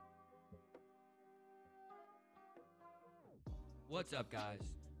What's up, guys?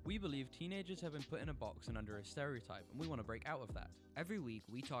 We believe teenagers have been put in a box and under a stereotype, and we want to break out of that. Every week,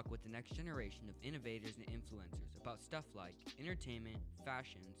 we talk with the next generation of innovators and influencers about stuff like entertainment,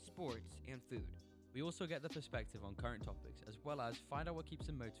 fashion, sports, and food. We also get the perspective on current topics, as well as find out what keeps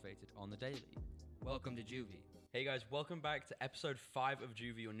them motivated on the daily. Welcome to Juvie. Hey guys, welcome back to episode 5 of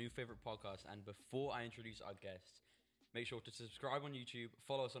Juvie, your new favorite podcast. And before I introduce our guests, make sure to subscribe on YouTube,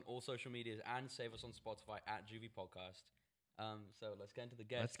 follow us on all social medias, and save us on Spotify at Juvie Podcast. So let's get into the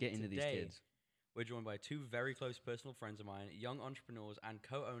guests. Let's get into these kids. We're joined by two very close personal friends of mine, young entrepreneurs and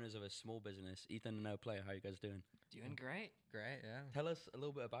co-owners of a small business. Ethan and Noah Player, how are you guys doing? Doing great. Great, yeah. Tell us a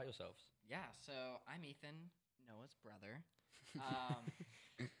little bit about yourselves. Yeah, so I'm Ethan, Noah's brother.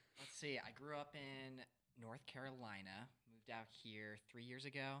 Let's see, I grew up in North Carolina, moved out here 3 years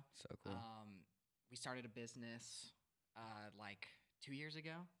ago. So cool. We started a business like 2 years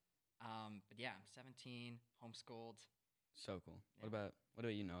ago. But yeah, I'm 17, homeschooled. So cool. Yeah. What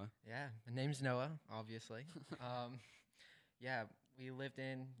about you, Noah? Yeah, my name's Noah, obviously. Yeah, we lived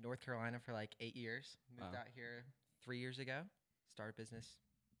in North Carolina for like 8 years. Moved out here 3 years ago. Started business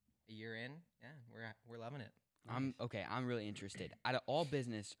a year in. Yeah, we're loving it. I'm really interested. Out of all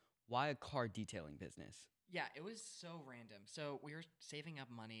business, why a car detailing business? Yeah, it was so random. So we were saving up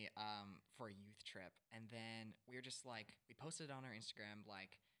money for a youth trip, and then we were just like, we posted on our Instagram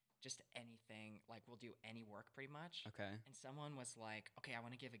like just anything, like we'll do any work pretty much. Okay. And someone was like, okay, I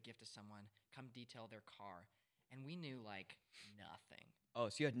want to give a gift to someone, come detail their car. And we knew like nothing.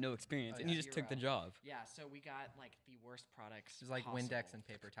 Oh, so you had no experience and you just took the Zero. job. Yeah, so we got like the worst products. It was like possible. Windex and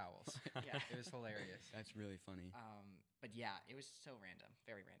paper towels. Yeah. It was hilarious. That's really funny. But yeah, it was so random,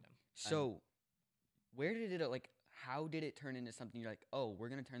 very random. So, where did it how did it turn into something you're like, oh, we're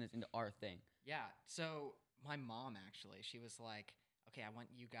going to turn this into our thing? Yeah, so my mom actually, she was like, okay, I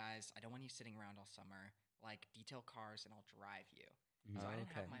don't want you sitting around all summer, like detail cars and I'll drive you. So I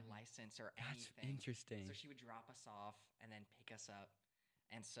didn't have my license or anything. That's interesting. So she would drop us off and then pick us up.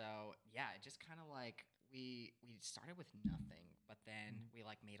 And so, yeah, it just kind of like, we started with nothing, but then we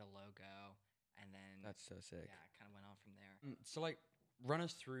like made a logo and then. That's so sick. Yeah, it kind of went on from there. So run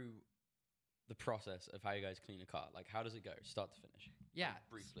us through the process of how you guys clean a car. Like, how does it go, start to finish? Yeah. Like,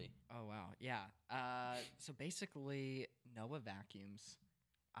 briefly. Oh, wow. Yeah. So basically, Noah vacuums.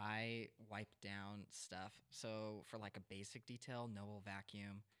 I wipe down stuff. So for like a basic detail, Noah will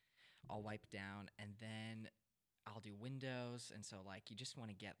vacuum. I'll wipe down, and then I'll do windows. And so like you just want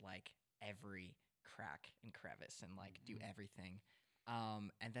to get like every crack and crevice and like do everything.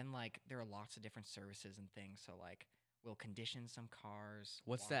 And then like there are lots of different services and things. So like we'll condition some cars.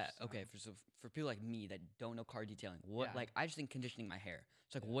 What's wash that? some. Okay, for people like me that don't know car detailing, what Yeah. I just think conditioning my hair.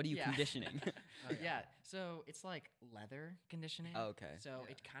 It's like, what are you Yeah. conditioning? Yeah. So it's like leather conditioning. Oh, okay. So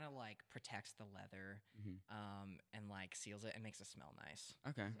it kind of like protects the leather, and like seals it and makes it smell nice.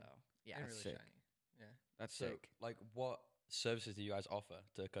 Okay. So yeah. And That's really sick. shiny. Yeah. That's So, sick. what services do you guys offer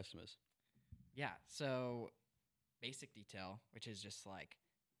to customers? Yeah. So basic detail, which is just like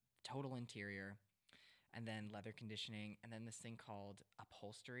total interior, and then leather conditioning, and then this thing called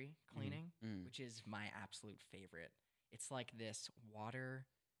upholstery cleaning, which is my absolute favorite. It's like this water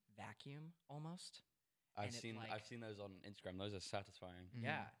vacuum almost. I've And it, seen like- those on Instagram. Those are satisfying.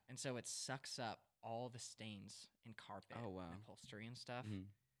 Yeah. And so it sucks up all the stains in carpet Oh, wow. and upholstery and stuff.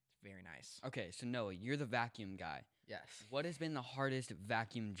 It's very nice. Okay, so Noah, you're the vacuum guy. Yes. What has been the hardest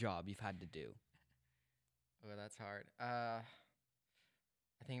vacuum job you've had to do? Oh, that's hard. I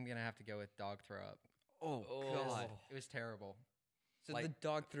think I'm gonna have to go with dog throw up. Oh, God. It was terrible. So the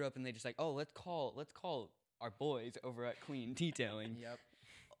dog threw up and they just like, oh, let's call our boys over at Queen Detailing. Yep.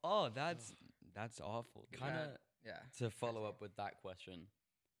 Oh, that's awful. Kind of Yeah. to follow up with that question.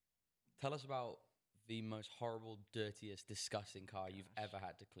 Tell us about the most horrible, dirtiest, disgusting car you've ever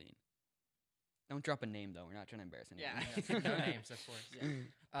had to clean. Don't drop a name though. We're not trying to embarrass anyone. Yeah. No names, of course.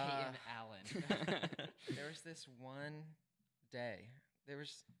 Peyton Allen. There was this one day.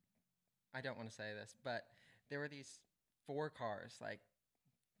 I don't want to say this, but there were these 4 cars. Like,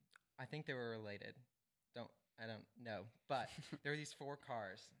 I think they were related. I don't know, but there were these 4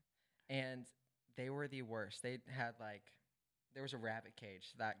 cars, and they were the worst. They had there was a rabbit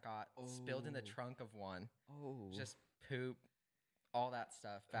cage that got spilled in the trunk of one. Oh. Just poop, all that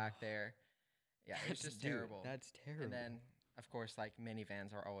stuff back there. Yeah, it was just Dude, terrible. that's terrible. And then, of course,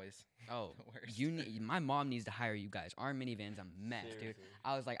 minivans are always Oh, the worst. my mom needs to hire you guys. Our minivan's a mess, dude.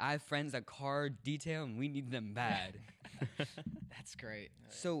 I was like, I have friends that car detail and we need them bad. That's great.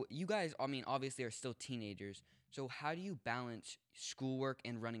 So you guys, I mean, obviously are still teenagers. So how do you balance schoolwork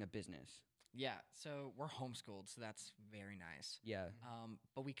and running a business? Yeah. So we're homeschooled, so that's very nice. Yeah.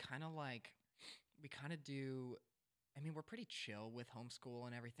 But we kind of do I mean, we're pretty chill with homeschool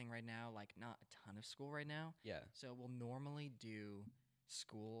and everything right now. Like, not a ton of school right now. Yeah. So we'll normally do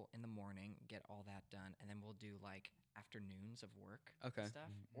school in the morning, get all that done, and then we'll do like afternoons of work Okay. and stuff,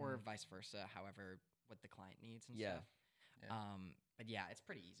 or vice versa. However, what the client needs and Yeah. stuff. Yeah. But yeah, it's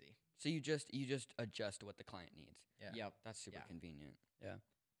pretty easy. So you just adjust what the client needs. Yeah. Yep. That's super Yeah. convenient.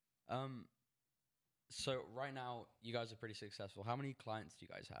 So right now you guys are pretty successful. How many clients do you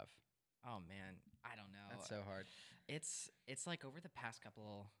guys have? Oh man, I don't know. That's so hard. It's like over the past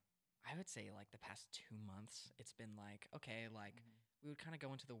couple, I would say like the past 2 months, it's been like, okay, like we would kind of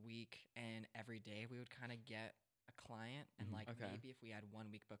go into the week and every day we would kind of get a client and Mhm. like Okay. maybe if we had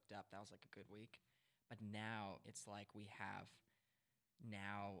 1 week booked up, that was like a good week. But now it's like we have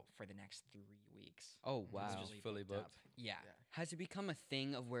now for the next 3 weeks. Oh It's wow. just fully up. booked? Yeah. Yeah. Has it become a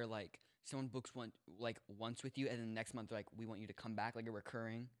thing of where like someone books once with you and then the next month they're like we want you to come back, like a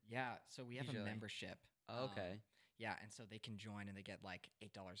recurring? Yeah. So we have Usually. a membership. Oh, okay. Yeah, and so they can join and they get like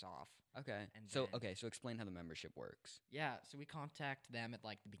 $8 off. Okay. and So then- so explain how the membership works. Yeah, so we contact them at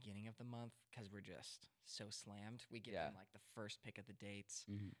like the beginning of the month because we're just so slammed. We give them Yeah. like the first pick of the dates,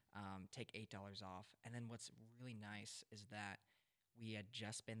 Mm-hmm. take $8 off, and then what's really nice is that we had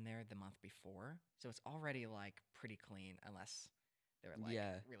just been there the month before, so it's already like pretty clean unless they're like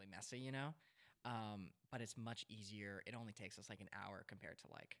Yeah. really messy, you know. But it's much easier. It only takes us like an hour compared to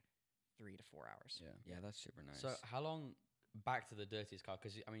like 3 to 4 hours. Yeah, that's super nice. So how long, back to the dirtiest car,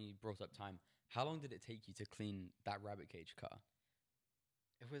 because I mean you brought up time. How long did it take you to clean that rabbit cage car?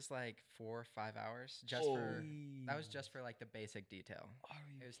 It was like 4 or 5 hours just for that was just for like the basic detail.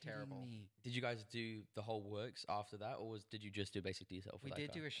 It was terrible. Did you guys do the whole works after that, or did you just do basic detail for We that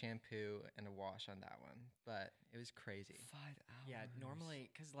did car? do a shampoo and a wash on that one, but it was crazy. 5 hours. Yeah, normally,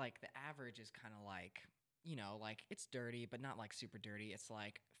 because like the average is kind of like, you know, like it's dirty, but not like super dirty. It's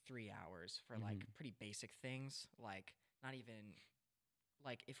like 3 hours for like pretty basic things. Like, not even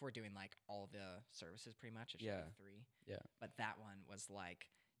like if we're doing like all the services pretty much, it should Yeah. be 3. Yeah. But that one was like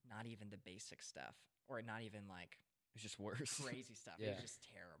not even the basic stuff, or not even like It's just worse. crazy stuff. It Yeah. was just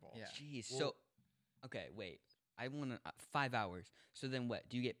terrible. Yeah. Jeez. Well- So, okay, wait. I want to 5 hours. So then what?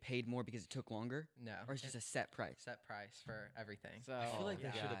 Do you get paid more because it took longer, No, or it's just a set price? set price for everything. So I feel like they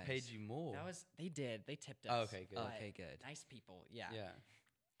yeah. should have paid guys. you more. That was they did. They tipped us. Oh, okay, good. but Okay, good. Nice people. Yeah. yeah.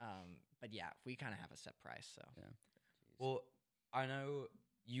 But yeah, we kind of have a set price. So Well, I know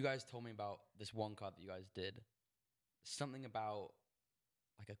you guys told me about this one car that you guys did. Something about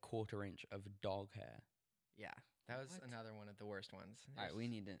like a 1/4 inch of dog hair. yeah. That was What? another one of the worst ones. All right, we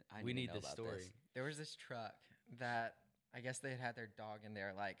need to. We need to know this about story. There was this truck that I guess they had their dog in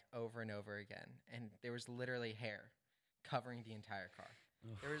there like over and over again, and there was literally hair covering the entire car.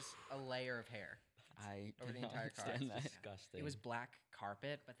 There was a layer of hair. I Over did the not entire car. understand That's that. disgusting. It was black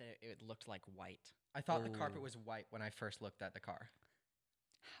carpet, but then it looked like white. I thought the carpet Oh. was white when I first looked at the car.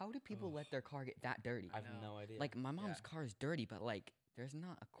 How do people let their car get that dirty? I have know. no idea. Like my mom's Yeah. car is dirty, but like there's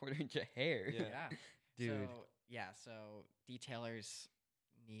not a 1/4 inch of hair. Yeah. Dude. So detailers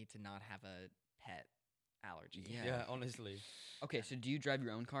need to not have a pet allergy. Yeah. yeah, honestly. Okay, so do you drive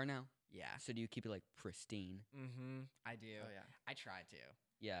your own car now? Yeah. So do you keep it like pristine? Mm-hmm. I do. Oh yeah. I try to.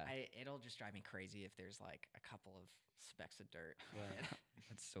 Yeah. It'll just drive me crazy if there's like a couple of specks of dirt. Yeah.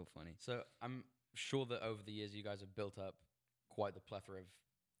 That's so funny. So I'm sure that over the years you guys have built up quite the plethora of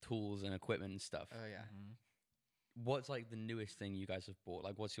tools and equipment and stuff. Oh yeah. Mhm. What's like the newest thing you guys have bought?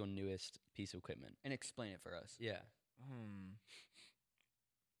 Like, what's your newest piece of equipment? And explain it for us. Yeah.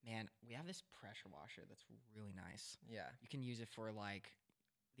 Man, we have this pressure washer that's really nice. Yeah. You can use it for like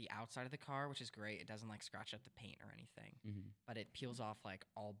the outside of the car, which is great. It doesn't like scratch up the paint or anything, Mm-hmm. but it peels off like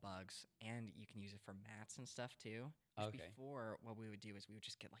all bugs, and you can use it for mats and stuff too. Which Okay. Before, what we would do is we would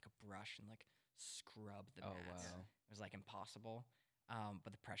just get like a brush and like scrub the Oh, mats. wow. It was like impossible.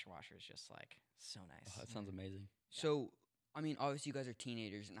 But the pressure washer is just like so nice. Oh, that sounds amazing. So, I mean, obviously you guys are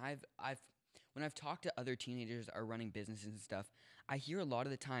teenagers, and when I've talked to other teenagers that are running businesses and stuff, I hear a lot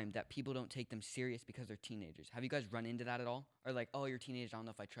of the time that people don't take them serious because they're teenagers. Have you guys run into that at all? Or like, oh, you're a teenager, I don't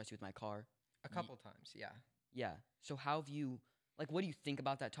know if I trust you with my car. A couple times. Yeah. Yeah. So how have you, like, what do you think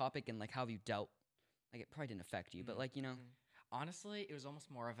about that topic, and like how have you dealt? Like, it probably didn't affect you, but like, you know, Honestly, it was almost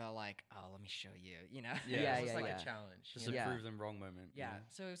more of a like, oh, let me show you, you know? Yeah. Yeah, It was like yeah. a challenge. Just you a Yeah. prove them wrong moment. you Yeah. know?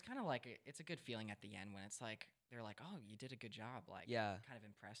 So it was kind of like it's a good feeling at the end when it's like they're like, "Oh, you did a good job." Like, Yeah. kind of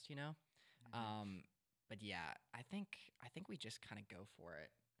impressed, you know. Mhm. But yeah, I think we just kind of go for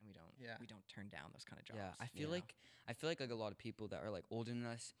it, and Yeah. we don't turn down those kind of jobs. yeah, I you feel know? like a lot of people that are like older than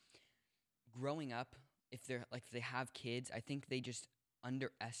us, growing up, if they have kids, I think they just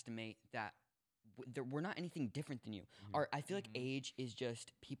underestimate that we're not anything different than you. Mhm. Or I feel like Mhm. age is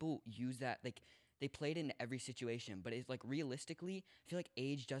just people use that like they play it into every situation, but it's like realistically, I feel like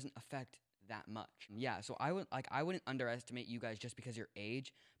age doesn't affect that much. Yeah, so I wouldn't underestimate you guys just because your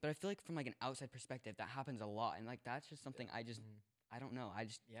age, but I feel like from like an outside perspective, that happens a lot, and like that's just something I don't know.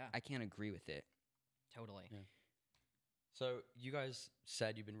 Yeah, I can't agree with it. totally. Yeah. So you guys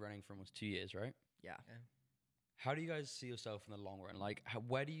said you've been running for almost 2 years, right? Yeah. How do you guys see yourself in the long run? Like,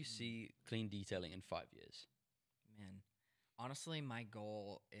 where do you see clean detailing in 5 years? Man, honestly, my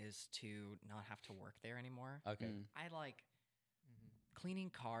goal is to not have to work there anymore. Okay. Mm. I like cleaning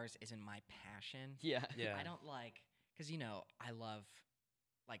cars isn't my passion. Yeah. Yeah. I don't like because I love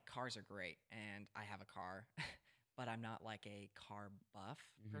like cars are great and I have a car, but I'm not like a car buff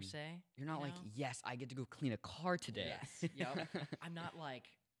per Mhm. se. You're not you like, know? yes, I get to go clean a car today. Yes. Yep. I'm not like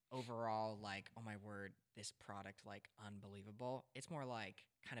overall like, oh my word, this product like unbelievable. It's more like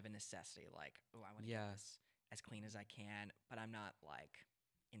kind of a necessity. Like, oh, I want to Yeah. get this as clean as I can, but I'm not like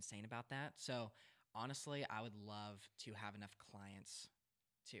insane about that. So honestly, I would love to have enough clients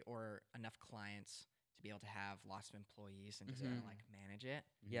to be able to have lots of employees and just kind Mhm. of like manage it.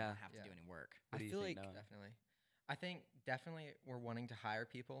 Yeah. Not have to Yeah. do any work. What I do you feel think, like Noah? Definitely. I think definitely we're wanting to hire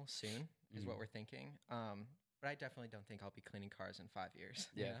people soon is what Mhm. we're thinking. But I definitely don't think I'll be cleaning cars in 5 years.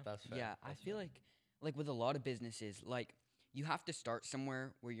 you Yeah, know? that's fair. Yeah, I That's feel fair. like with a lot of businesses, like you have to start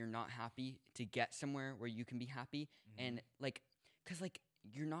somewhere where you're not happy to get somewhere where you can be happy, and like, cause like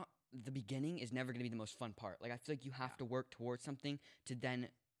you're not the beginning is never gonna be the most fun part. Like I feel like you have Yeah. to work towards something to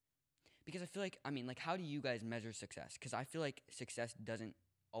then, because I feel like like how do you guys measure success? Cause I feel like success doesn't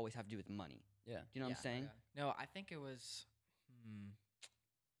always have to do with money. Yeah. Do you know what I'm Yeah. saying? No, I think it was.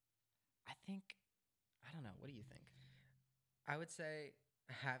 I think. I don't know. What do you think? I would say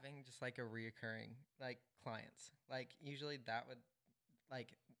having just like a reoccurring like clients. Like usually that would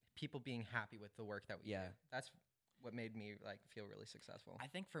like people being happy with the work that we Yeah. do. That's what made me like feel really successful. I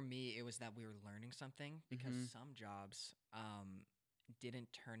think for me, it was that we were learning something because Mhm. some jobs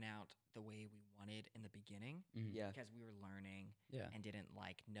didn't turn out the way we wanted in the beginning Mhm. Yeah. because we were learning Yeah. and didn't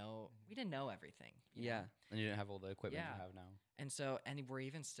like know. We didn't know everything. you know? Yeah. And you didn't have all the equipment Yeah. you have now. And we're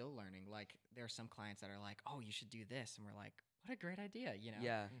even still learning. Like there are some clients that are like, "Oh, you should do this," and we're like, "What a great idea!"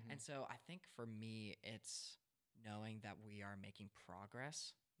 Yeah. Mhm. And so I think for me, it's knowing that we are making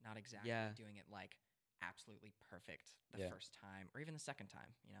progress, not exactly Yeah. doing it like absolutely perfect the Yeah. first time or even the second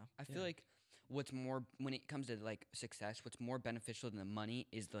time. I feel Yeah. like what's more when it comes to like success, what's more beneficial than the money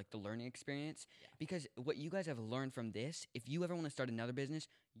is like the learning experience. Yeah. Because what you guys have learned from this, if you ever want to start another business,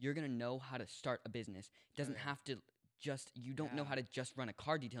 you're gonna know how to start a business. It doesn't yeah. have to just you don't know Yeah. how to just run a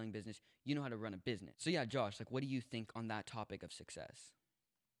car detailing business. You know how to run a business. So yeah, Josh, like what do you think on that topic of success?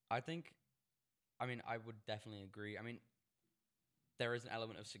 I think, I mean, I would definitely agree. I mean, there is an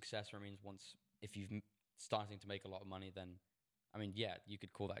element of success where it means once, if you've starting to make a lot of money, then, I mean, yeah, you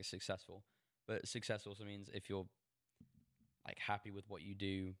could call that successful. But success also means if you're like happy with what you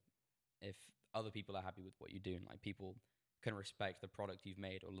do, if other people are happy with what you do, and like people can respect the product you've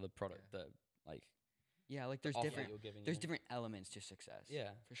made or the product that like Yeah, like there's offer different you're giving. there's you know? different elements to success.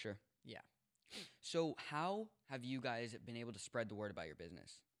 Yeah. For sure. Yeah. So how have you guys been able to spread the word about your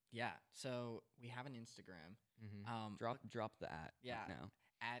business? Yeah. So we have an Instagram. Mhm. Drop the at Yeah. now.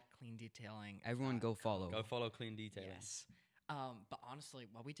 At Clean Detailing. Everyone go follow. Go follow Clean Detailing. Yes. But honestly,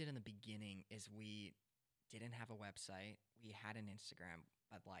 what we did in the beginning is we didn't have a website. We had an Instagram,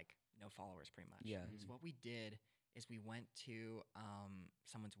 but like no followers pretty much. Yeah. So what we did is we went to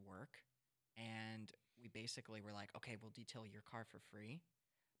someone's work and we basically were like, okay, we'll detail your car for free,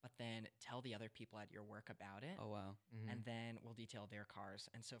 but then tell the other people at your work about it. Oh wow. Mhm. And then we'll detail their cars.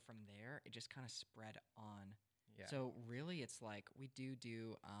 And so from there, it just kind of spread on. Yeah. So really, it's like we do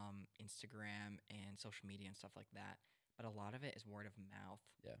Instagram and social media and stuff like that, but a lot of it is word of mouth.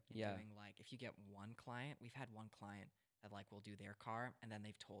 Yeah. And Yeah. Doing like if you get one client, we've had one client that like will do their car, and then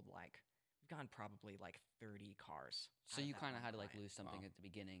they've told like we've gotten probably like 30 cars. So out you that kind of one had to like client. lose something Wow. at the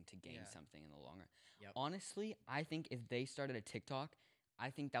beginning to gain Yeah. something in the long run. Yep. Honestly, I think if they started a TikTok, I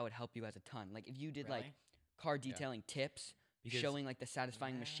think that would help you guys a ton. Like if you did like Really? car detailing tips, Because- showing like the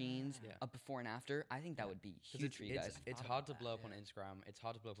satisfying machines, Yeah. a before and after, I think that Yeah. would be 'Cause huge for you guys. It's Thought hard to about blow that, up on yeah. Instagram. It's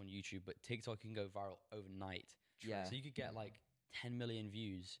hard to blow up on YouTube, but TikTok can go viral overnight. Yeah. So you could get like 10 million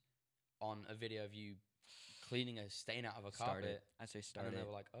views on a video of you cleaning a stain out of a Start carpet. it. I say And start then they it.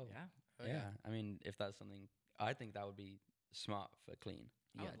 were like, oh, Yeah. Oh, yeah. I mean, if that's something, I think that would be smart for clean.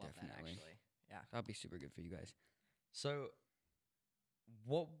 I Yeah, would love definitely. That, actually. Yeah. That'd be super good for you guys. So,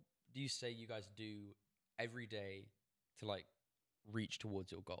 what do you say you guys do every day to like reach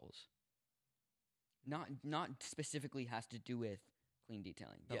towards your goals? Not specifically has to do with clean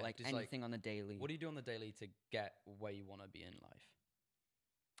detailing, but Yeah, like just, like, anything on the daily. What do you do on the daily to get where you want to be in life?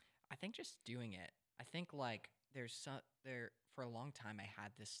 I think just doing it. I think like there's there for a long time I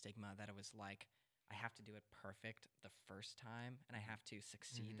had this stigma that it was like I have to do it perfect the first time and I have to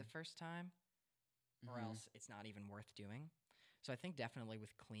succeed the first time or Mhm. else it's not even worth doing. So I think definitely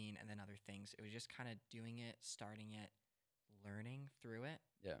with clean and then other things, it was just kind of doing it, starting it, learning through it.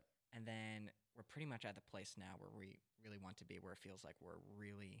 Yeah. And then we're pretty much at the place now where we really want to be, where it feels like we're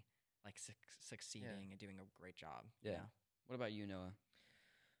really like succeeding and doing a great job. you Yeah. know? What about you, Noah?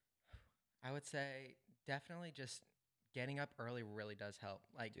 I would say definitely just getting up early really does help.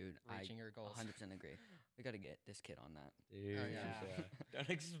 Like Dude, reaching your goals. 100% agree. We got to get this kid on that. Dude, yeah. Don't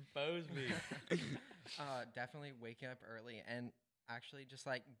expose me. Definitely waking up early and actually just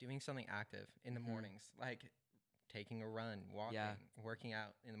like doing something active in the Mhm. mornings, like taking a run, walking, working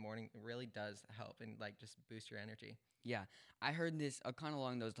out in the morning really does help and like just boost your energy. Yeah, I heard this kind of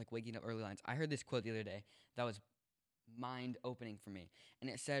along those like waking up early lines. I heard this quote the other day that was mind opening for me, and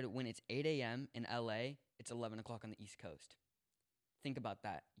it said, "When it's 8 a.m. in LA, it's 11 o'clock on the East Coast." Think about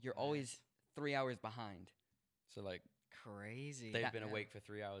that. You're always 3 hours behind. So like Crazy. they've That- been yeah. awake for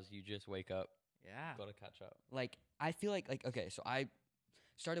 3 hours. You just wake up. yeah. Gotta catch up. Like I feel like okay, so I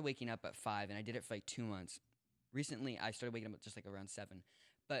started waking up at 5, and I did it for like 2 months. Recently, I started waking up at just like around 7.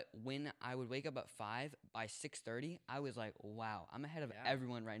 But when I would wake up at 5, by 6:30, I was like, "Wow, I'm ahead of Yeah.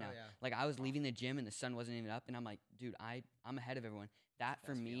 everyone right now." Oh, yeah. Like I was leaving the gym and the sun wasn't even up, and I'm like, "Dude, I'm ahead of everyone." That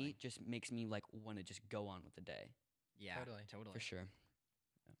for Best me feeling. just makes me like want to just go on with the day Yeah. Totally. Totally. for sure.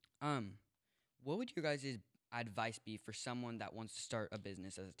 What would your guys' advice be for someone that wants to start a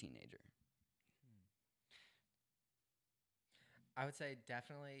business as a teenager? I would say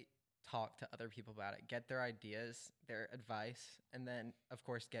definitely talk to other people about it, get their ideas, their advice, and then of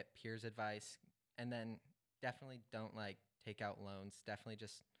course get peers' advice, and then definitely don't like take out loans. Definitely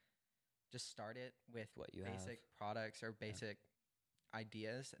just start it with What you basic products or basic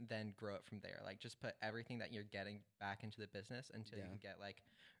ideas, and then grow it from there. Like just put everything that you're getting back into the business until you Yeah. can get like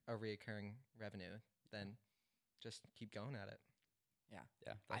a reoccurring revenue. Then just keep going at it. Yeah,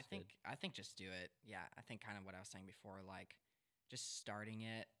 I that's think just do it. Yeah, I think kind of what I was saying before, like just starting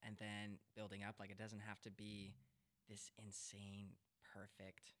it and then building up. Like it doesn't have to be this insane,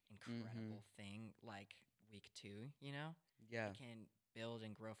 perfect, incredible thing like week 2. You know, Yeah. it can build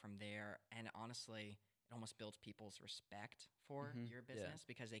and grow from there. And honestly, it almost builds people's respect for Mhm. your Yeah. business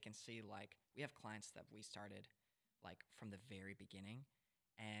because they can see like we have clients that we started like from the very beginning,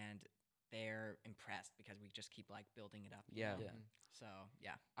 and they're impressed because we just keep like building it up. you Yeah. know? Yeah. So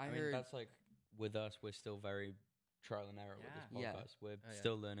yeah. I mean, heard that's like with us, we're still very trial and error with this Yeah. podcast. We're Oh, yeah.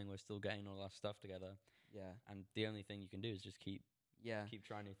 still learning. We're still getting all our stuff together. yeah. And the only thing you can do is just keep Yeah.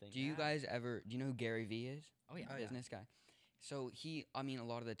 trying new things. Do you Yeah. guys ever do you know who Gary Vee is? Oh yeah. Oh, yeah. Business guy. So I mean, a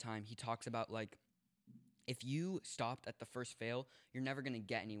lot of the time he talks about like, if you stopped at the first fail, you're never gonna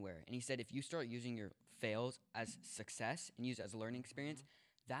get anywhere. And he said if you start using your fails as success and use it as a learning experience,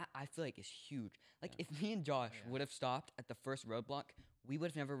 that I feel like is huge. Like Yeah. if me and Josh yeah. would have stopped at the first roadblock, we would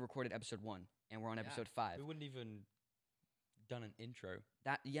have never recorded episode 1, and we're on Yeah. episode 5. We wouldn't even done an intro.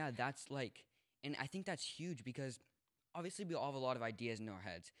 That's like, and I think that's huge because obviously we all have a lot of ideas in our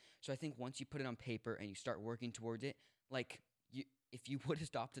heads. So I think once you put it on paper and you start working towards it, like if you would have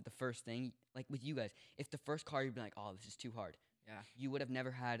stopped at the first thing, like with you guys, if the first car you'd be like, "Oh, this is too hard." Yeah. You would have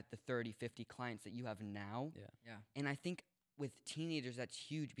never had the 30, 50 clients that you have now. Yeah. Yeah. And I think with teenagers that's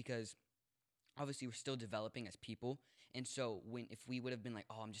huge because obviously we're still developing as people. And so if we would have been like,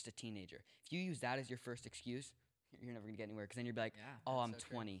 "Oh, I'm just a teenager." If you use that as your first excuse, you're never going to get anywhere because then you'd be like, Yeah. "Oh, I'm That's so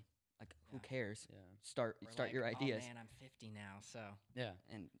true. 20." Like who Yeah. cares? Yeah. Start We're start like, your ideas. Oh man, I'm 50 now, so Yeah.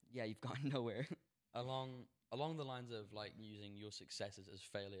 And yeah, you've gone nowhere. Along the lines of like using your successes as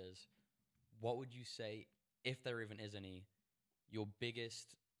failures, what would you say, if there even is any, your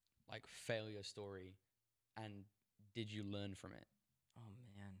biggest like failure story, and did you learn from it? oh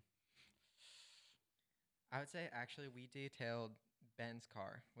man. I would say actually we detailed Ben's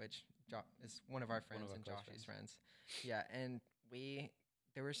car, which is one of our friends our and close Josh's friends. Yeah, and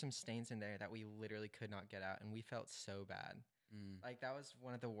there were some stains in there that we literally could not get out, and we felt so bad. Like that was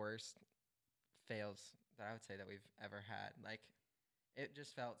one of the worst fails that I would say that we've ever had. Like it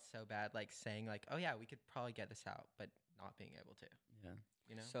just felt so bad, like saying like, "Oh yeah, we could probably get this out," but not being able to. Yeah.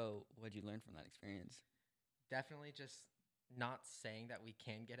 You know, So what'd you learn from that experience? definitely just not saying that we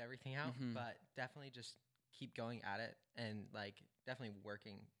can get everything out, Mhm. but definitely just keep going at it and like definitely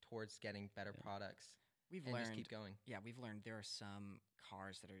working towards getting better Yeah. products We've and just learned keep going. Yeah, we've learned there are some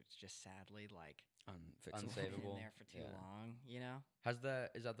cars that are just sadly like Unfixable. Unsavable. in there for too Yeah. long, you know? Is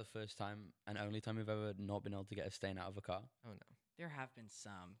that the first time and only time you've ever not been able to get a stain out of a car? Oh no. There have been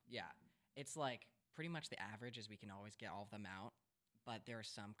some. Yeah. It's like pretty much the average is we can always get all of them out, But there are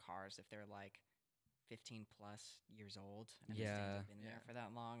some cars, if they're like 15 plus years old and Yeah. the stains have been there Yeah. for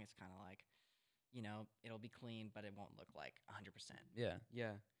that long, it's kind of like, you know, it'll be clean, but it won't look like 100%. Yeah.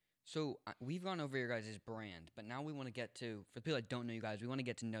 Yeah. So we've gone over your guys' brand, but now we want to get to, for the people that don't know you guys, we want to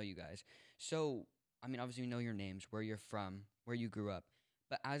get to know you guys. So, I mean, obviously we know your names, where you're from, where you grew up.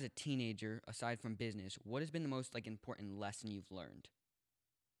 But as a teenager, aside from business, what has been the most like important lesson you've learned?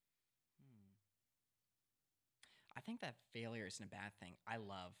 Hmm. I think that failure isn't a bad thing. I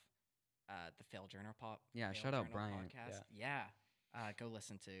love the Fail Journal Yeah, Fail shout out Journal Bryant. podcast. Yeah. Go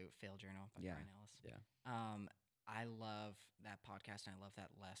listen to Fail Journal by Yeah. Brian Ellis. Yeah. I love that podcast and I love that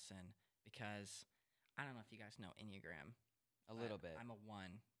lesson because I don't know if you guys know Enneagram. A but little bit. I'm a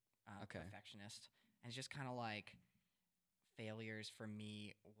 1 Okay. perfectionist. And it's just kind of like failures for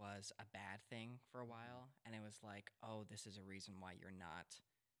me was a bad thing for a while. And it was like, oh, this is a reason why you're not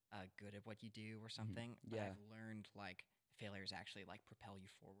good at what you do or something. But Yeah. I've learned like failures actually like propel you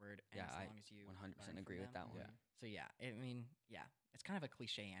forward. And Yeah, as I long as you 100% learn agree from with that them. one. Yeah. So yeah, I mean, yeah, it's kind of a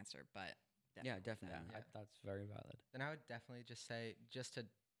cliche answer, but Yeah, with that. definitely. Yeah. That's very valid. Then I would definitely just say just to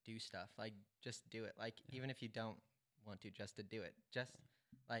do stuff. Like just do it. Like Yeah. even if you don't want to, just to do it. Just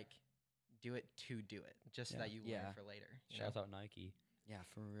like do it to do it. Just so Yeah. that you Yeah. learn for later. You Shout know? out Nike. Yeah,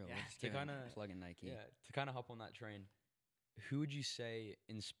 for real. Yeah. We're just To gonna kinda- plug in Nike. Yeah. To kind of hop on that train, who would you say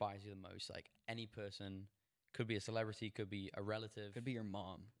inspires you the most? Like any person, could be a celebrity, could be a relative. Could be your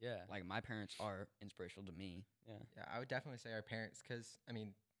mom. Yeah. Like my parents are inspirational to me. Yeah. Yeah, I would definitely say our parents because I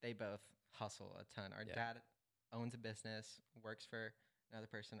mean they both hustle a ton. Our Yeah. dad owns a business, works for another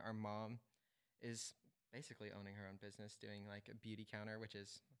person. Our mom is basically owning her own business, doing like a beauty counter, which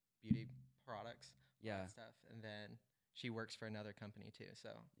is beauty products, all that Yeah. stuff. And then she works for another company too.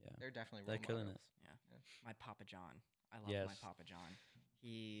 So Yeah. they're definitely They're role killing it. models. My Papa John. I love my Yes. Papa John.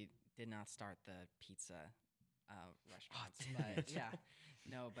 He did not start the pizza restaurants, damn but it. yeah,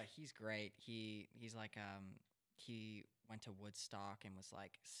 no, but he's great. He's like he went to Woodstock and was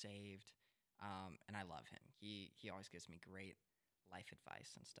like saved, and I love him. He always gives me great life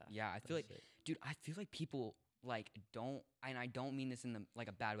advice and stuff. Yeah, I feel like, That's it. dude, I feel like people like don't, and I don't mean this in the like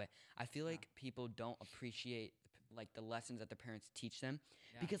a bad way. I feel Yeah. like people don't appreciate like the lessons that their parents teach them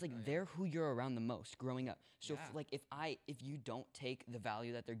Yeah. because like Oh, yeah. they're who you're around the most growing up. So Yeah. if you don't take the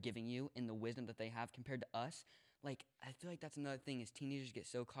value that they're giving you and the wisdom that they have compared to us, like I feel like that's another thing is teenagers get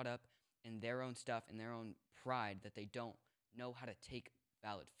so caught up in their own stuff and their own pride that they don't know how to take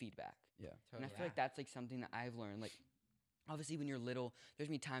valid feedback. Yeah. And I Totally. feel like that's like something that I've learned. Like, obviously, when you're little, there's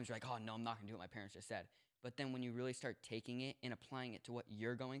gonna be times you're like, oh no, I'm not gonna do what my parents just said. But then when you really start taking it and applying it to what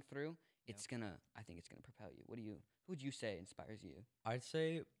you're going through, I think it's gonna propel you. Who would you say inspires you? I'd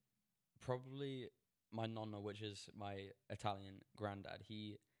say probably my nonna, which is my Italian granddad.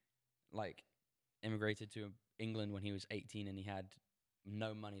 He like immigrated to England when he was 18 and he had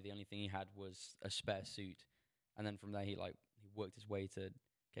no money. The only thing he had was a spare suit. And then from there he worked his way to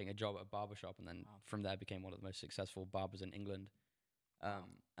getting a job at a barber shop and then Wow. from there became one of the most successful barbers in England. Wow.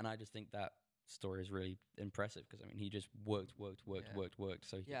 And I just think that story is really impressive because I mean he just worked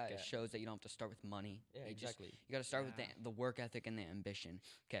so he Yeah, could it get shows that you don't have to start with money. yeah You just- exactly You got to start with Yeah. the work ethic and the ambition.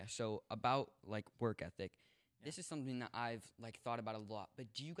 Okay, so about like work ethic, this is something that I've like thought about a lot.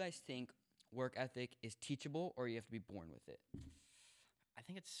 But do you guys think work ethic is teachable or you have to be born with it? I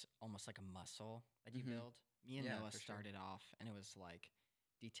think it's almost like a muscle that you Mhm. build. Me and Yeah, Noah for sure. started off, and it was like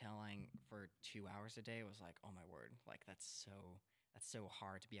detailing for 2 hours a day. It was like, oh my word, like that's so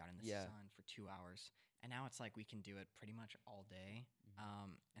hard to be out in the Yeah. sun for 2 hours. And now it's like we can do it pretty much all day.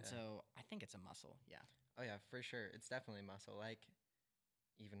 And Yeah. so I think it's a muscle. Yeah. Oh yeah, for sure. It's definitely muscle. Like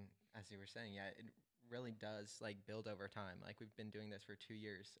even as you were saying, yeah, it really does like build over time. Like we've been doing this for 2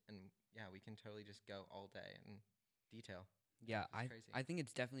 years and yeah, we can totally just go all day and detail. Yeah, It's crazy. I think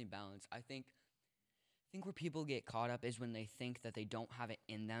it's definitely balanced. I think where people get caught up is when they think that they don't have it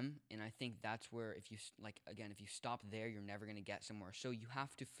in them, and I think that's where if you if you stop there, you're never gonna get somewhere. So you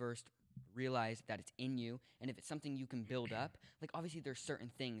have to first realize that it's in you, and if it's something you can build up, like obviously there's certain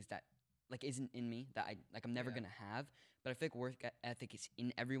things that like isn't in me that I'm never Yeah. gonna have, but I feel like work ethic is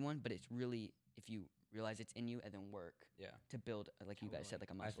in everyone, but it's really if you realize it's in you and then work yeah to build like you guys said, like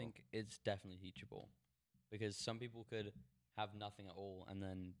a muscle. I think it's definitely teachable because some people could have nothing at all and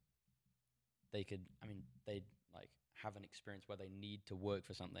then they'd like have an experience where they need to work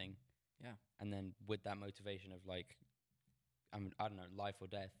for something. Yeah. And then with that motivation of like, I don't know, life or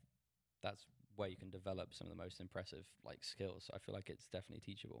death, that's where you can develop some of the most impressive like skills. So I feel like it's definitely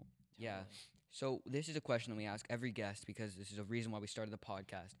teachable. Yeah. Totally. So this is a question that we ask every guest because this is a reason why we started the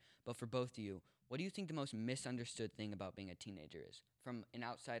podcast. But for both of you, what do you think the most misunderstood thing about being a teenager is, from an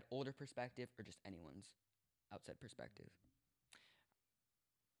outside older perspective or just anyone's outside perspective?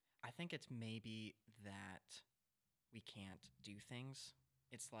 think it's maybe that we can't do things.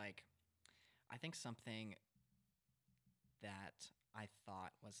 It's like, I think something that I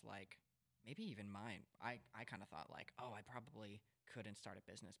thought was like, maybe even mine. I kind of thought like, oh, I probably couldn't start a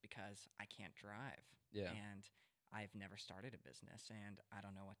business because I can't drive. Yeah. And I've never started a business and I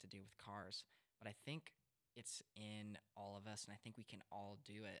don't know what to do with cars. But I think it's in all of us, and I think we can all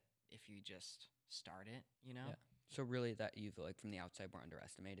do it if you just start it, you know? Yeah. So really, that you feel like from the outside we're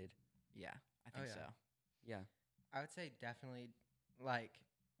underestimated. Yeah, I think yeah. so. Yeah. I would say definitely, like,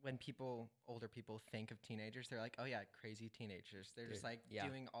 when older people think of teenagers, they're like, oh yeah, crazy teenagers. They're just Dude, like yeah.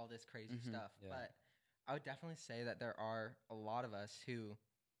 doing all this crazy Mhm. stuff. Yeah. But I would definitely say that there are a lot of us who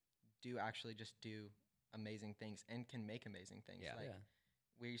do actually just do amazing things and can make amazing things. Yeah. Like, Yeah.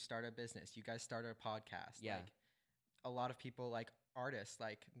 we start a business. You guys started a podcast. Yeah. Like, a lot of people, like artists,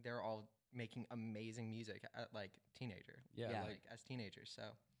 like they're all making amazing music at like teenager. Yeah, Yeah. Like as teenagers. So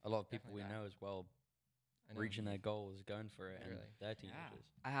A lot of people we Definitely that. know as well I know. reaching their goals, going for it, and Really. they're teenagers.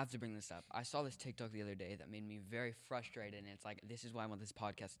 I have to bring this up. I saw this TikTok the other day that made me very frustrated, and it's like, this is why I want this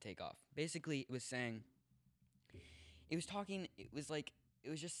podcast to take off. Basically, it was saying, it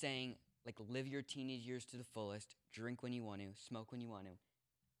was just saying, like, live your teenage years to the fullest, drink when you want to, smoke when you want to.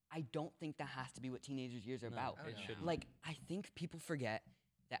 I don't think that has to be what teenagers' years are No, about. Oh, it no. shouldn't. Like, I think people forget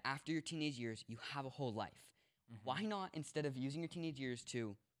that after your teenage years, you have a whole life. Mhm. Why not, instead of using your teenage years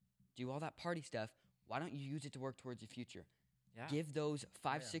to do all that party stuff, why don't you use it to work towards your future? Yeah. Give those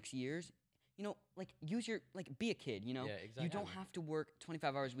 5, Yeah. 6 years, like, use your, like, be a kid, Yeah, You don't exactly. have to work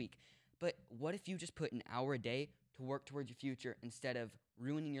 25 hours a week. But what if you just put an hour a day to work towards your future instead of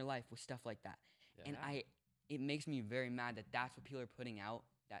ruining your life with stuff like that? Yeah. And it makes me very mad that that's what people are putting out,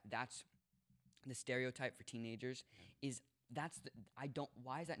 that's the stereotype for teenagers,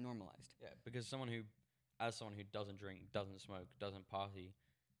 why is that normalized? Yeah, because someone who doesn't drink, doesn't smoke, doesn't party,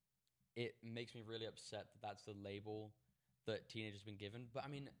 it makes me really upset that that's the label that teenagers have been given. But I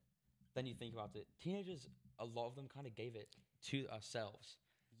mean, then you think about it, teenagers, a lot of them kind of gave it to ourselves.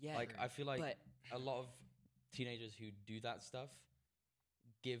 Yeah, Like, I feel like but a lot of teenagers who do that stuff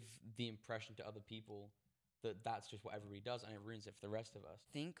give the impression to other people that that's just what everybody does, and it ruins it for the rest of us.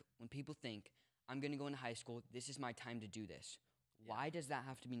 when people think, I'm going to go into high school, this is my time to do this. Why does that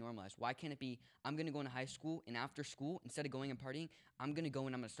have to be normalized? Why can't it be, I'm going to go into high school, and after school, instead of going and partying, I'm going to go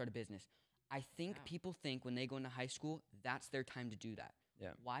and I'm going to start a business? I think Yeah. people think when they go into high school, that's their time to do that.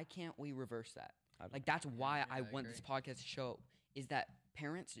 Yeah. Why can't we reverse that? I don't- Like, that's why yeah, I I want this podcast to show, is that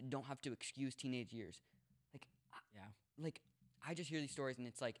parents don't have to excuse teenage years. Like, Yeah. like, I just hear these stories, and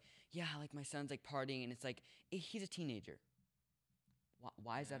it's like, yeah, like, my son's, like, partying, and it's like, he's a teenager.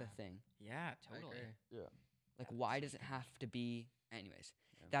 Why is that a Yeah. thing? Yeah, I totally. agree. Yeah. Like, Yeah, why that's does it have to be? Anyways,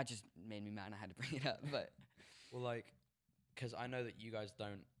 Yeah. that just made me mad, and I had to bring it up. But Well, like, because I know that you guys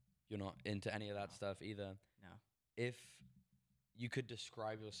you're not into any of that No. stuff either. No. If you could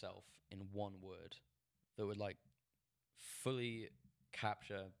describe yourself in one word that would, like, fully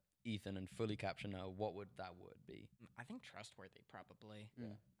capture Ethan and fully capture Noah, what would that word be? I think trustworthy, probably.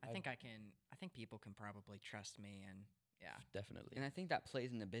 Yeah. I think people can probably trust me, and yeah. Definitely. and I think that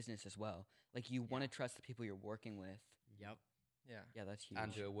plays in the business as well. Like, you want to Yeah. trust the people you're working with. Yep. Yeah. Yeah, that's huge.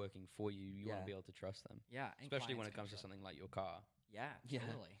 And who are working for you, you want Yeah. to be able to trust them. Yeah. and Especially when clients it can comes to trust- something like your car. Yeah. Yeah.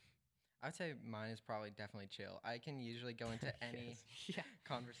 Totally. I would say mine is probably definitely chill. I can usually go into any Yeah.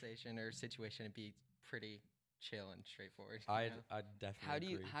 conversation or situation and be pretty chill and straightforward. you know? I'd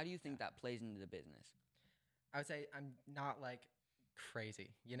definitely agree. How do you think that plays into the business? I would say I'm not like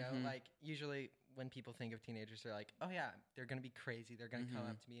crazy, Mhm. Like usually when people think of teenagers, they're like, oh yeah, they're gonna be crazy. They're gonna come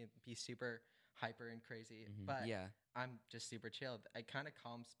Mhm. up to me and be super hyper and crazy. Mhm. But Yeah, I'm just super chilled. It kind of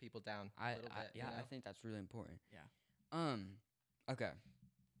calms people down a I little bit. yeah, I think that's really important. Yeah. Okay.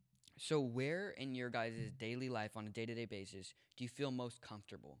 So, where in your guys' daily life on a day-to-day basis do you feel most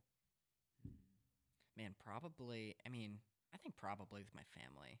comfortable? Man, probably. I mean, I think probably with my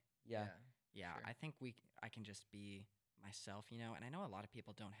family. Yeah. Yeah, Sure. I think I can just be myself, and I know a lot of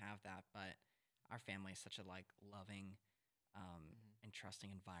people don't have that, but our family is such a like loving and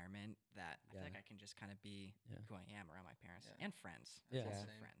trusting environment that I feel like Yeah. I can just kind of be Yeah. who I am around my parents Yeah. and friends. Yeah. Lots of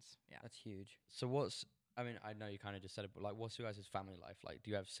Same. friends. Yeah. That's huge. So I know you kind of just said it, but like, what's your guys' family life like? Do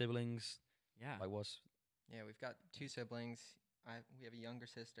you have siblings? Yeah. Like, what's Yeah, we've got 2 siblings. We have a younger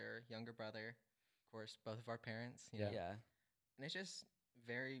sister, younger brother. Of course, both of our parents. You know? Yeah. And it's just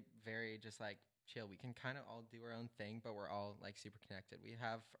very, very just like chill. We can kind of all do our own thing, but we're all like super connected. We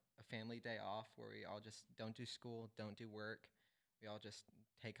have a family day off where we all just don't do school, don't do work. We all just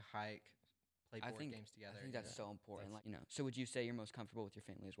take a hike, play board games together. I think you that's know? so important. That's- Like, so would you say you're most comfortable with your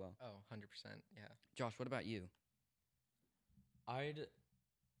family as well? Oh, 100%. Yeah. Josh, what about you? I'd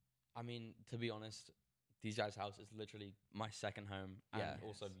I mean, to be honest, these guys' house is literally my second home, and Yeah.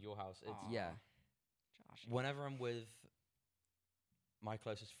 also Yes. your house. It's Aw. Yeah. Josh. whenever I'm with my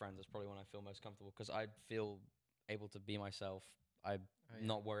closest friends, that's probably when I feel most comfortable because I feel able to be myself. I'm Oh, yeah.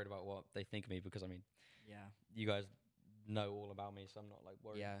 not worried about what they think of me because I mean, Yeah. you guys know all about me, so I'm not like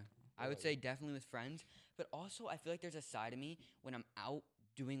worried. Yeah. I What would about say you? definitely with friends, but also I feel like there's a side of me when I'm out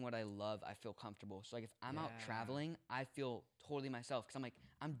doing what I love, I feel comfortable. So like if I'm out Yeah. traveling, I feel totally myself because I'm like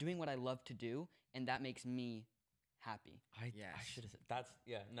I'm doing what I love to do, and that makes me happy. I Yes. should have. That's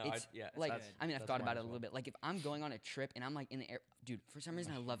yeah. No, It's yeah. like that's, I mean I've that's thought mine about it as a well. little bit. Like if I'm going on a trip and I'm like in the air, dude. For some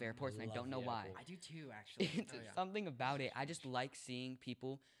reason I love airports and I love don't know the why. airport. I do too, actually. It's Oh, yeah. something about it. I just like seeing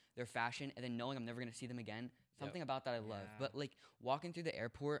people, their fashion, and then knowing I'm never gonna see them again. Something about that I love. Yeah. But like walking through the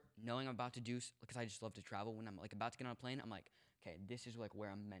airport, knowing I'm about to do, because I just love to travel. When I'm like about to get on a plane, I'm like, okay, this is like where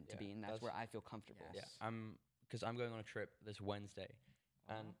I'm meant to Yeah, be, and that's that's- where I feel comfortable. Yes. Yeah, because I'm going on a trip this Wednesday,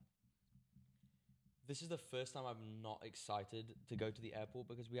 and Uh-huh. this is the first time I'm not excited to go to the airport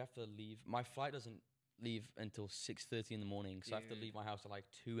because we have to leave. My flight doesn't leave until 6:30 in the morning, so I have to Dude. leave my house at like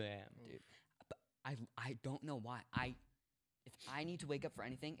 2 a.m. Dude. But I don't know why. If I need to wake up for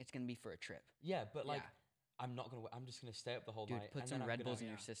anything, it's gonna be for a trip. Yeah, but like Yeah. I'm not gonna. I'm just gonna stay up the whole Dude, night. put and some then I'm Red gonna- Bulls in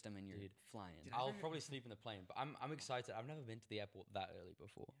yeah. your system and you're Dude. flying. Dude, I'll I've probably sleep in the plane, but I'm excited. I've never been to the airport that early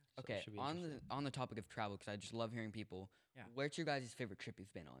before. so it Okay, should be on interesting. the topic of travel, because I just love hearing people. Yeah. Where's your guys' favorite trip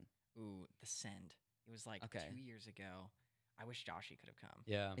you've been on? Ooh, the Send. It was like Okay. 2 years ago. I wish Joshy could have come.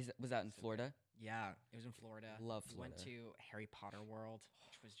 Yeah. Was that in So good. Florida? Yeah, it was in Florida. Love We went Florida. to Harry Potter World,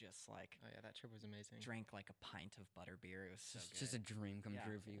 which was just like Oh yeah, that trip was amazing. drank like a pint of butterbeer. It was so It's good. just a dream come Yeah.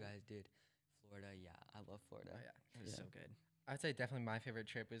 true for you guys, dude. Florida, yeah, I love Florida. Oh yeah. It was Yeah. so good. I would say definitely my favorite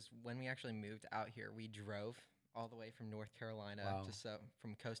trip was when we actually moved out here. We drove all the way from North Carolina Wow. to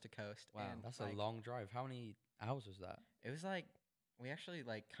from coast to coast. Wow. and That's like, a long drive. How many hours was that? It was like we actually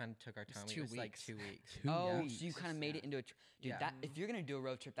like kind of took our was time. 2 It was like weeks. 2 weeks. Oh, Yeah. so you kind of made it Yeah. into a dude. Yeah. That if you're gonna do a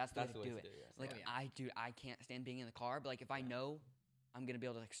road trip, that's the way to do it. yeah. Like Oh, yeah. dude, I can't stand being in the car, but like if I know I'm gonna be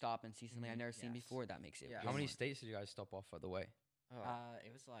able to like stop and see something I've never seen Yes. before, that makes it. Yeah. way How many more- states did you guys stop off at the way? Oh,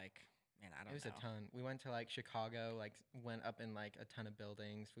 It was like, man, I don't it was know. a ton. We went to like Chicago, like went up in like a ton of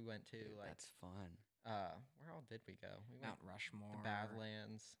buildings. We went to Dude, like that's fun. where all did we go? We went Mount Rushmore. to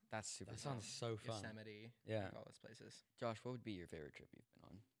Badlands, That's super That fun. sounds so fun. Yosemite, Yeah. like all those places. Josh, what would be your favorite trip you've been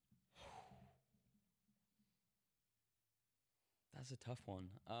on? That's a tough one.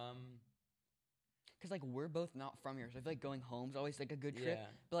 Because like we're both not from here, so I feel like going home's always like a good trip. Yeah.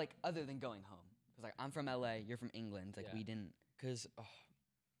 But like other than going home, because like I'm from LA, you're from England. Like Yeah. we didn't. Because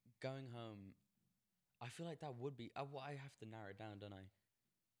going home, I feel like that would be. Well, I have to narrow it down, don't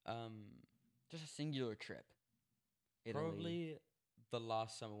I? Just a singular trip. Italy. Probably the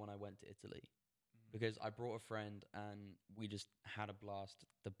last summer when I went to Italy, because I brought a friend and we just had a blast.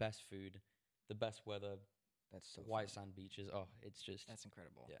 The best food, the best weather, That's so white fun. sand beaches. Oh, it's just That's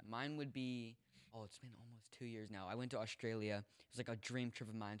incredible. Yeah. Mine would be. Oh, it's been almost 2 years now. I went to Australia. It was like a dream trip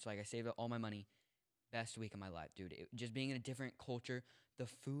of mine. So like I saved up all my money. Best week of my life, dude. Just being in a different culture. The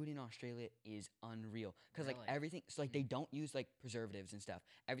food in Australia is unreal. Cause like Really? everything. So like they don't use like preservatives and stuff.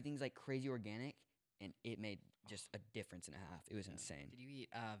 Everything's like crazy organic, and it made just a difference and a half. It was insane. Did you eat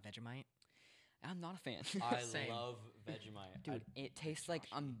Vegemite? I'm not a fan. I Same. love Vegemite. Dude, it tastes like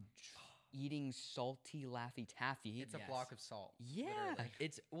I'm eating salty Laffy Taffy. It's a Yes. block of salt. Yeah.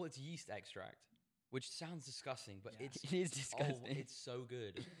 literally. it's yeast extract, which sounds disgusting, but Yes. it's It is oh, disgusting. it's so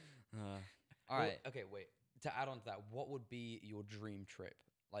good. All Well, right. okay, wait. To add on to that, what would be your dream trip?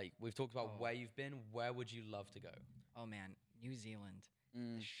 Like we've talked about Oh. where you've been. Where would you love to go? Oh man, New Zealand,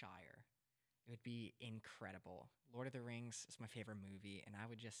 Mm. the Shire. It would be incredible. Lord of the Rings is my favorite movie, and I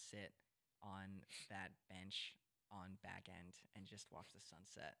would just sit on that bench on back end and just watch the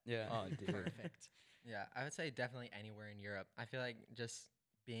sunset. Yeah. Oh, dude. Perfect. Yeah, I would say definitely anywhere in Europe. I feel like just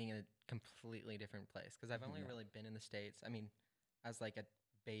being in a completely different place because I've only Yeah. really been in the States. I mean, as like a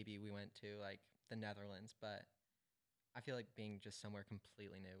baby, we went to like the Netherlands, but I feel like being just somewhere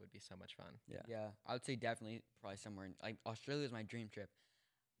completely new would be so much fun. Yeah, I would say definitely probably somewhere in, like Australia is my dream trip.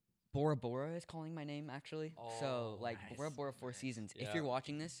 Bora Bora is calling my name actually. So Oh, like Bora nice. Bora Four Nice. Seasons. If Yeah. you're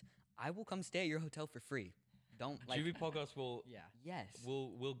watching this, I will come stay at your hotel for free. Don't like Juvie Podcast will Yeah. yes.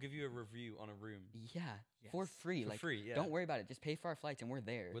 will give you a review on a room Yeah, for Yes. free. for like free. Yeah. don't worry about it. Just pay for our flights and we're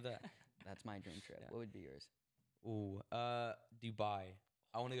there. with that. That's my dream trip. Yeah. What would be yours? Ooh, Dubai.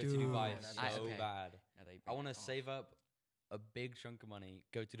 I want to go to Dubai Dude, so okay. bad. Yeah, they I bring- want to oh, save up a big chunk of money,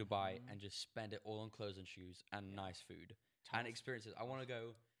 go to Dubai, Mhm. and just spend it all on clothes and shoes and nice food Tell and us- experiences. I want to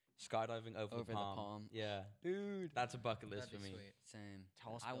go skydiving over, Over the the Palm. Palm. Yeah, dude. that's a bucket list That'd for be me. sweet. Same.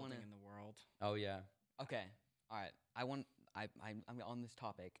 Tallest I building wanna- in the world. Oh yeah. Okay. All right. I'm on this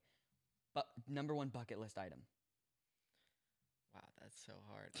topic. But number one bucket list item. Wow, that's so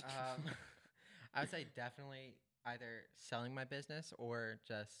hard. I would say definitely either selling my business or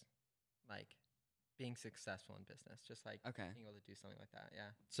just like being successful in business. Just like Okay. being able to do something like that. Yeah.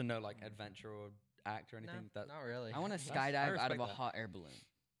 So no like adventure or act or No, anything. That not really. I want to I skydive out respect of a that. hot air balloon.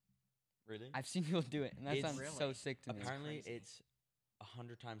 really. I've seen people do it, and that It's- sounds so Really? sick to me. Apparently, crazy. it's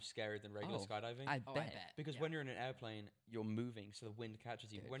 100 times scarier than regular Oh, skydiving. I Oh, bet. I bet. because yeah. when you're in an airplane, you're moving, so the wind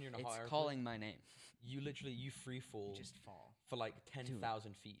catches you. Dude, When you're in a it's hot air calling my name. you literally you free fall You just fall. for like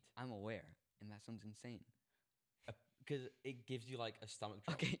 10,000 feet I'm aware, and that sounds insane. because it gives you like a stomach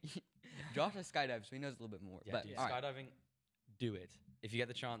drop. Okay, Josh has skydived, so he knows a little bit more. Yeah, but dude, all right, skydiving, do it. If you get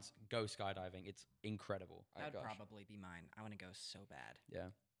the chance, go skydiving. It's incredible. all right, That'd Josh. probably be mine. I want to go so bad. Yeah.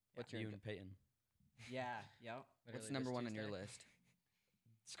 What's You your and Peyton. Yeah. Yep. what's Literally number this one on your Tuesday. list?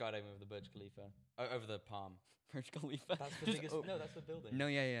 Skydiving over the Burj Khalifa. Over the Palm. Burj Khalifa. That's the Just biggest. o- No, that's the building. No,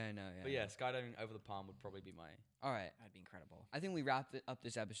 yeah, I know, yeah. But yeah, skydiving over the Palm would probably be my. All right, That'd be incredible. I think we wrapped up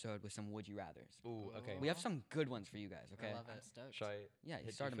this episode with some would you rather's. Ooh, okay. We have some good ones for you guys. Okay. I love I'm it. stoked. Should I Yeah, you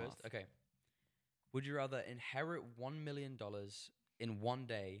hit start you them first? off. Okay. Would you rather inherit $1 million in one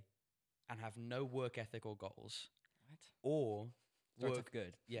day and have no work ethic or goals, What? or Starts work off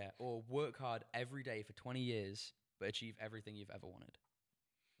good. or work hard every day for 20 years but achieve everything you've ever wanted?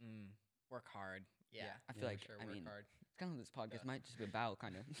 Work hard. Yeah. I feel Yeah, like Sure, I work mean hard. it's kind of this podcast Yeah. might just be about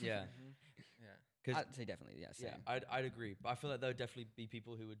kind of. Yeah, Yeah. because I'd say definitely yeah. Same. I'd agree, but I feel like there would definitely be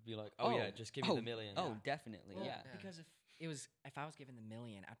people who would be like, oh, yeah, just give me the million. Oh, definitely. Well, yeah. Yeah. Because if I was given the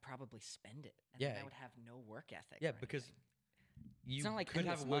million, I'd probably spend it, and Yeah. then I would have no work ethic. Yeah, or because anything. you not like could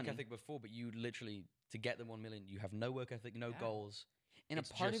have a endless work money. ethic before, but you literally to get the 1 million, you have no work ethic, no Yeah. goals. And a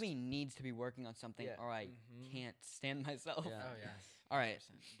it's part of just- me needs to be working on something, Yeah. or I Mhm. can't stand myself. Yeah. Oh yeah. All right,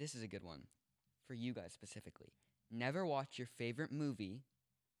 100%. this is a good one for you guys specifically. Never watch your favorite movie,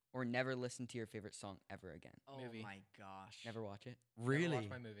 or never listen to your favorite song ever again. Oh Movie. my gosh. Never watch it. Never Really? watch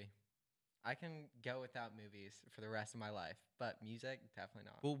my movie. I can go without movies for the rest of my life, but music definitely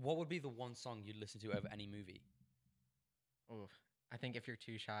not. Well, what would be the one song you'd listen to over any movie? Oof. I think if you're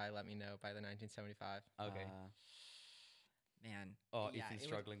too shy, let me know by the 1975. Okay. Man. oh, yeah, Ethan's it would-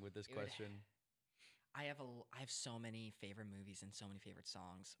 struggling with this it would- question. I have so many favorite movies and so many favorite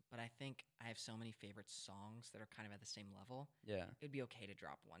songs, but I think I have so many favorite songs that are kind of at the same level. Yeah. It'd be okay to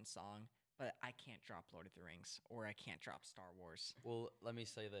drop one song, but I can't drop Lord of the Rings or I can't drop Star Wars. Well, let me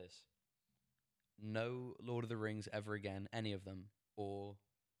say this. No Lord of the Rings ever again, any of them. Or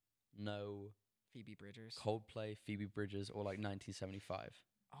no Phoebe Bridgers. Coldplay, Phoebe Bridgers, or like 1975.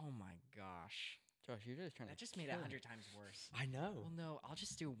 Oh my gosh. Josh, you're just trying That to just made it kill 100 times worse. I know. Well, no, I'll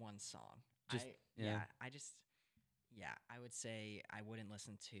just do one song. Just- yeah. I would say I wouldn't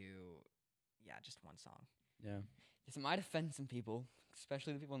listen to, just one song. Yeah. This might offend some people,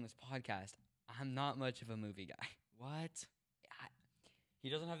 especially the people on this podcast. I'm not much of a movie guy. What? He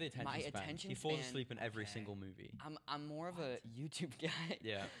doesn't have the attention My span. attention He falls span- asleep in every okay. single movie. I'm more of a YouTube guy.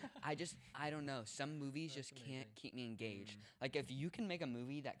 Yeah. I don't know. Some movies That's just can't amazing. keep me engaged. Like if you can make a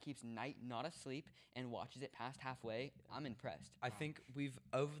movie that keeps Night not asleep and watches it past halfway, I'm impressed. I think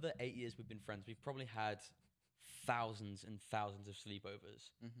over the 8 years we've been friends, we've probably had thousands and thousands of sleepovers.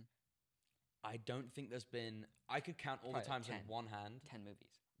 Mhm. I don't think there's been, I could count all Probably the like times on 10. one hand 10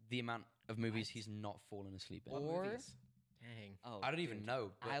 movies. the amount of movies What? he's not fallen asleep in. What Or- movies? Dang. Oh, I don't even dude.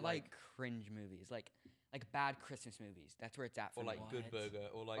 know. But I like cringe movies, like bad Christmas movies. That's where it's at for or me. like Good What? Burger,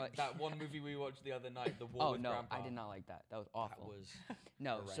 or like Like- that one movie we watched the other night, The War Oh with no, Grandpa. I did not like that. That was That awful. was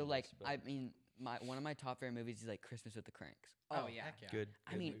No, so like horrendous, I mean, one of my top favorite movies is like Christmas with the Cranks. Oh, yeah. Heck yeah. good.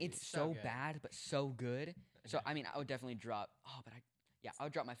 I good mean, movie. it's So so good. bad but so good. So I mean, I would definitely drop. Oh, but I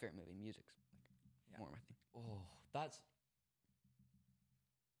would drop my favorite movie. Music's Yeah. more my thing. Oh, that's.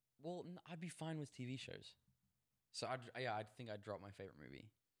 Well, I'd be fine with TV shows. So I think I'd drop my favorite movie,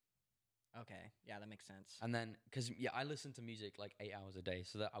 Okay. Yeah, that makes sense. and then because I listen to music like 8 hours a day,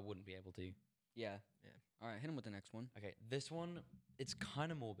 so that I wouldn't be able to. Yeah. Yeah. All right, hit him with the next one. Okay, this one it's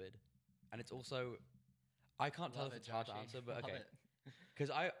kind of morbid, and it's also I can't tell Love if it, it's hard to Joshy. answer, but Love okay, it. because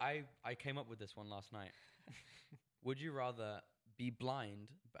I came up with this one last night. Would you rather be blind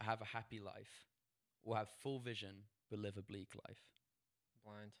but have a happy life, or have full vision but live a bleak life?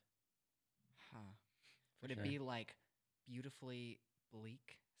 Blind. Huh. For Would sure. it be like beautifully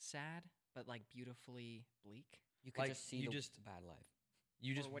bleak sad, but like beautifully bleak? You could Like, just see you the just- bad life.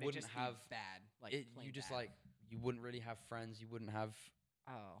 You just Or would it wouldn't just be have bad. Like it. plain You just bad? like you wouldn't really have friends. You wouldn't have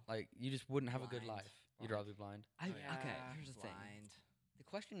Oh. like you just wouldn't have a good Blind. life. You'd Blind. rather be blind. Okay, Yeah, here's the thing. blind. The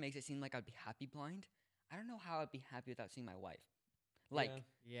question makes it seem like I'd be happy blind. I don't know how I'd be happy without seeing my wife. Like Yeah.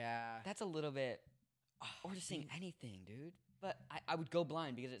 Yeah. that's a little bit. Or just See, seeing anything, dude. But I would go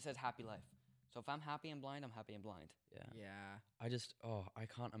blind because it says happy life. So if I'm happy and blind, I'm happy and blind. Yeah. Yeah. I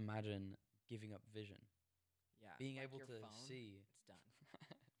can't imagine giving up vision. Yeah. Being Like able your to phone, see. It's done.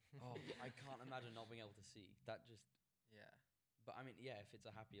 Oh, I can't imagine not being able to see. That just. Yeah. But I mean, yeah, if it's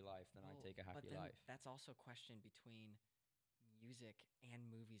a happy life, then I Well, take a but happy then life. That's also a question between music and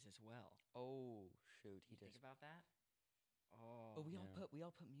movies as well. Oh shoot, he You think just. about that? Oh. But we Yeah.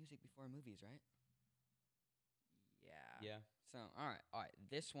 all put music before movies, right? Yeah. Yeah. So all right.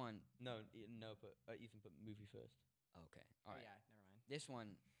 This one. No, no, but Ethan put movie first. Okay. Oh, All right. yeah. Never mind.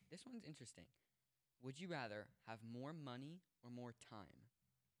 This one's interesting. Would you rather have more money or more time?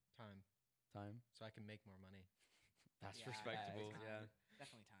 Time. Time. So I can make more money. That's Yeah, respectable. time. Yeah.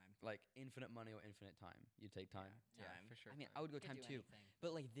 Definitely time. Like infinite money or infinite time. You take time. Yeah, Yeah, time. for sure. I mean, time. I would go You could time do too. anything.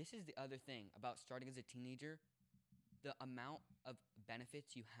 But like, this is the other thing about starting as a teenager. The amount of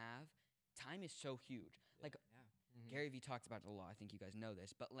benefits you have, time is so huge. Like Yeah. Mhm. Gary Vee talks about it a lot. I think you guys know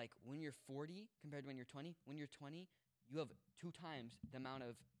this. But like when you're 40 compared to when you're 20, you have 2 times the amount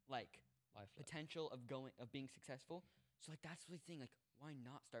of like Life. left. potential of being successful. So like that's the thing. Like why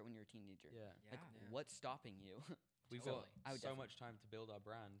not start when you're a teenager? Yeah. Like Yeah. what's stopping you? We've Totally. got I would so definitely- much time to build our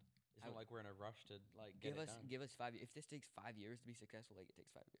brand. It's I not would- like we're in a rush to like get it done. give us 5 years. If this takes 5 years to be successful, like it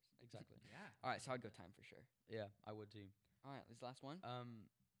takes 5 years. Exactly. Yeah. All right, so I'd go time for sure. Yeah, I would too. All right, this is the last one.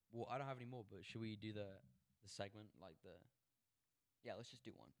 Well, I don't have any more, but should we do the segment like the? Yeah, let's just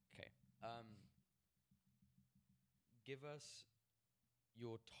do one. Okay. Give us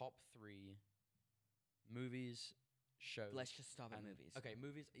your top 3 movies, shows. Let's just stop at and- movies. Okay,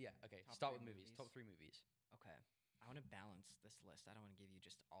 movies. Yeah. Okay. Top Start 3 with movies. movies. Top 3 movies. Okay. I want to balance this list. I don't want to give you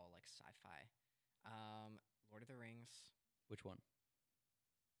just all like sci-fi. Lord of the Rings, Which one?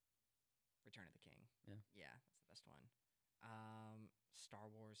 Return of the King. Yeah. Yeah, that's the best one. Star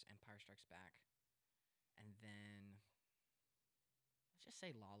Wars, Empire Strikes Back, and then let's just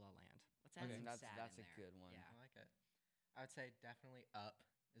say La La Land. Let's add Okay. some That's sad that's in a there. good one. Yeah. I like it. I would say definitely Up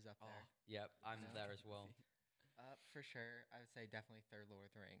is up there. Yep, I'm Yeah. there as well. Up for sure. I would say definitely third Lord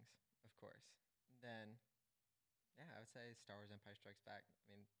of the Rings, of course. Then, yeah, I would say Star Wars Empire Strikes Back.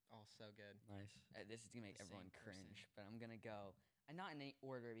 I mean, all so good. Nice. This is gonna make The everyone same person. cringe, but I'm gonna go, and not in any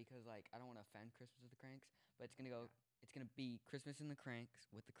order because like I don't want to offend Christmas with the Cranks, but it's gonna go. Yeah. It's gonna be Christmas in the Cranks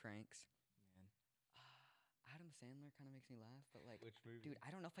with the Cranks. Man. Adam Sandler kind of makes me laugh, but like, Which movie? dude,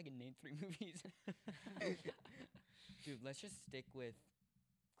 I don't know if I can name 3 movies. Dude, let's just stick with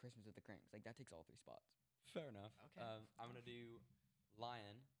Christmas with the Cranks. Like that takes all 3 spots. Fair enough. Okay. I'm gonna do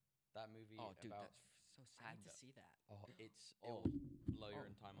Lion, that movie Oh, dude, about. that's so I sad. need to though. see that. Oh, it's Oh. it'll blow your Oh,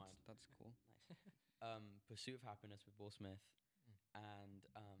 entire mind. That's cool. Nice. Pursuit of Happiness with Will Smith, and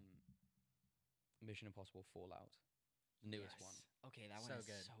Mission Impossible Fallout, the newest one. Yes. Okay, that So one is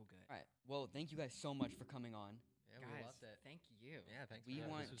good. so good. All right. Well, thank you guys so much for coming on. Yeah, Guys, we loved it. thank you. Yeah, thanks. We for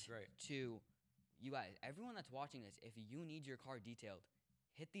having want This was great. to, you guys, everyone that's watching this, if you need your car detailed,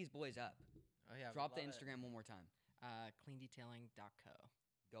 hit these boys up. us. Oh yeah. we Drop the love it. Instagram one more time. Cleandetailing.co.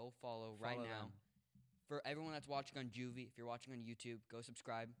 Go follow right Follow now. them. For everyone that's watching on Juvie, if you're watching on YouTube, go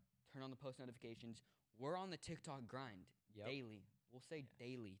subscribe. Turn on the post notifications. We're on the TikTok grind Yep. daily. We'll say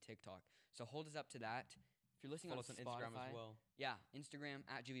daily TikTok. So hold us up to that. If you're listening Follow on us on Spotify, Instagram as well. yeah, Instagram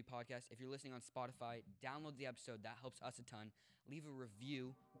at Juvie Podcast. If you're listening on Spotify, download the episode. That helps us a ton. Leave a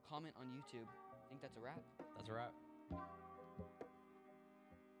review. Comment on YouTube. I think that's a wrap. That's a wrap.